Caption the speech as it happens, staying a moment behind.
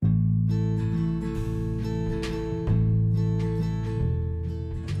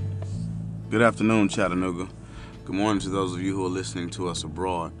Good afternoon, Chattanooga. Good morning to those of you who are listening to us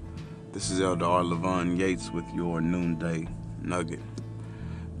abroad. This is Elder R. Levon Yates with your noonday nugget.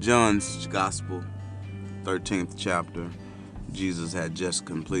 John's Gospel, 13th chapter. Jesus had just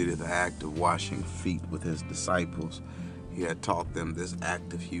completed the act of washing feet with his disciples. He had taught them this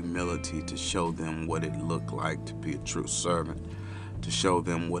act of humility to show them what it looked like to be a true servant, to show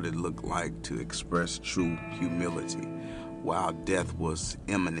them what it looked like to express true humility. While death was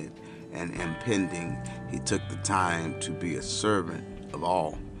imminent and impending, he took the time to be a servant of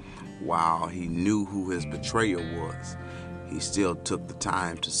all. While he knew who his betrayer was, he still took the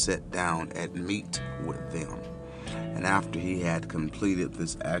time to sit down at meat with them. And after he had completed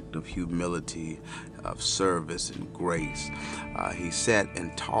this act of humility, of service and grace, he sat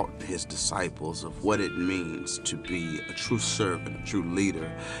and taught his disciples of what it means to be a true servant, a true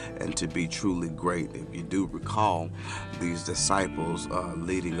leader, and to be truly great. If you do recall, these disciples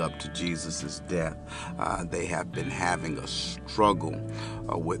leading up to Jesus' death, they have been having a struggle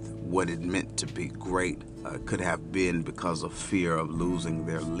with what it meant to be great. Could have been because of fear of losing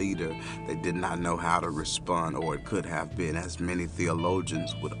their leader. They did not know how to respond, or it could have been, as many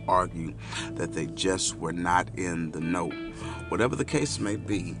theologians would argue, that they just were not in the know. Whatever the case may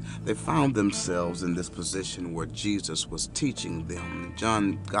be, they found themselves in this position where Jesus was teaching them.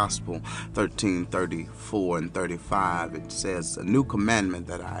 John Gospel 13:34 and 35, it says, "A new commandment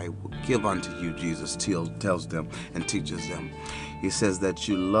that I will give unto you," Jesus tells them and teaches them. He says that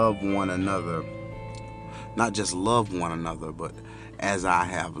you love one another. Not just love one another, but as I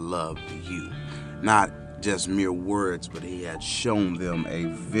have loved you. Not just mere words, but he had shown them a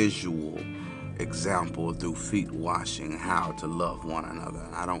visual example through feet washing how to love one another.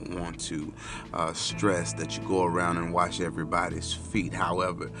 I don't want to stress that you go around and wash everybody's feet.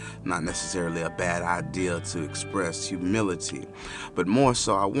 However, not necessarily a bad idea to express humility, but more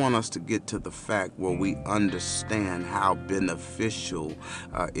so I want us to get to the fact where we understand how beneficial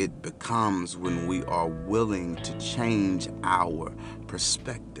it becomes when we are willing to change our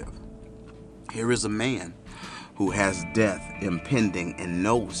perspective. Here is a man who has death impending and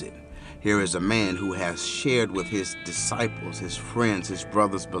knows it. Here is a man who has shared with his disciples, his friends, his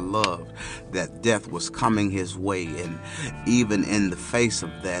brothers beloved, that death was coming his way. And even in the face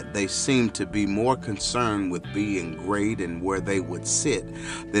of that, they seemed to be more concerned with being great and where they would sit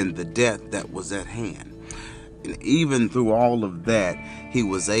than the death that was at hand. And even through all of that, he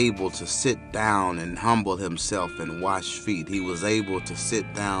was able to sit down and humble himself and wash feet. He was able to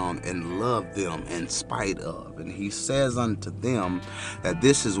sit down and love them in spite of. And he says unto them that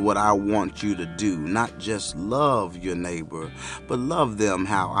this is what I want you to do. Not just love your neighbor, but love them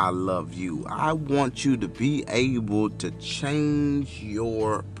how I love you. I want you to be able to change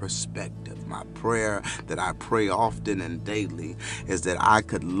your perspective. My prayer that I pray often and daily is that I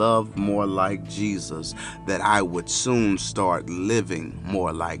could love more like Jesus, that I would soon start living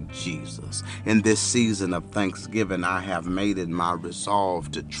more like Jesus. In this season of Thanksgiving, I have made it my resolve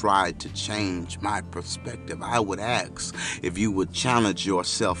to try to change my perspective. I would ask if you would challenge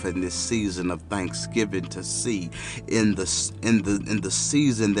yourself in this season of Thanksgiving to see in the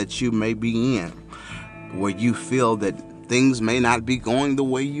season that you may be in, where you feel that things may not be going the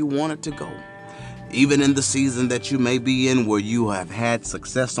way you want it to go. Even in the season that you may be in where you have had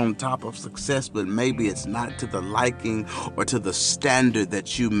success on top of success, but maybe it's not to the liking or to the standard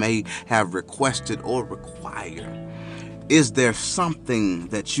that you may have requested or require. Is there something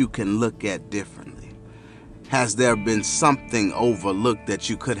that you can look at differently? Has there been something overlooked that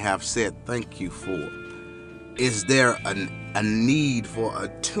you could have said thank you for? Is there a need for a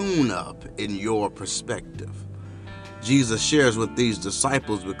tune-up in your perspective? Jesus shares with these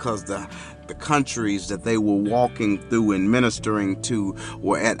disciples because the countries that they were walking through and ministering to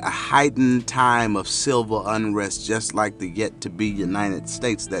were at a heightened time of civil unrest, just like the yet-to-be United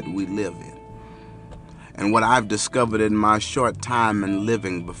States that we live in. And what I've discovered in my short time in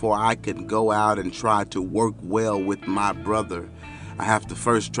living, before I can go out and try to work well with my brother, I have to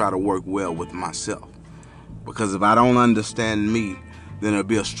first try to work well with myself. Because if I don't understand me, then it'll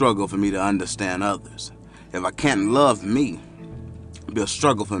be a struggle for me to understand others. If I can't love me, it'll be a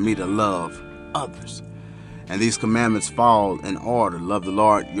struggle for me to love others. And these commandments fall in order. Love the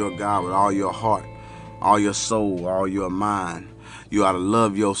Lord your God with all your heart, all your soul, all your mind. You ought to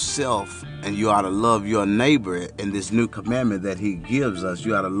love yourself, and you ought to love your neighbor. In this new commandment that he gives us,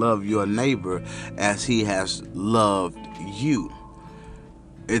 you ought to love your neighbor as he has loved you.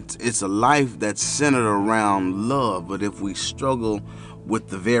 It's a life that's centered around love, but if we struggle with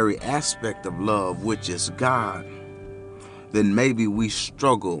the very aspect of love, which is God, then maybe we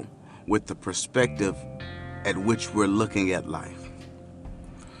struggle with the perspective at which we're looking at life.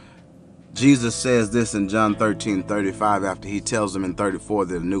 Jesus says this in John 13:35 after he tells them in 34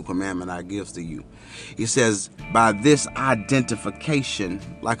 that a new commandment I give to you. He says, by this identification,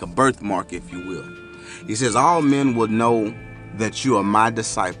 like a birthmark, if you will. He says, all men will know that you are my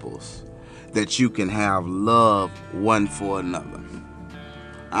disciples, that you can have love one for another.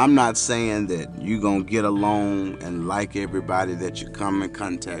 I'm not saying that you're going to get along and like everybody that you come in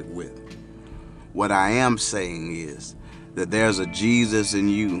contact with. What I am saying is that there's a Jesus in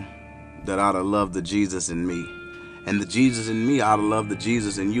you that ought to love the Jesus in me. And the Jesus in me ought to love the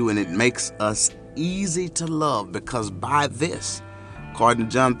Jesus in you. And it makes us easy to love because by this, according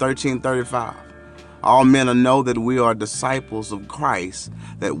to John 13:35, all men will know that we are disciples of Christ,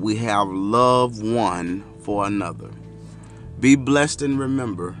 that we have love one for another. Be blessed and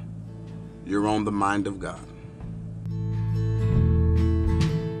remember, you're on the mind of God.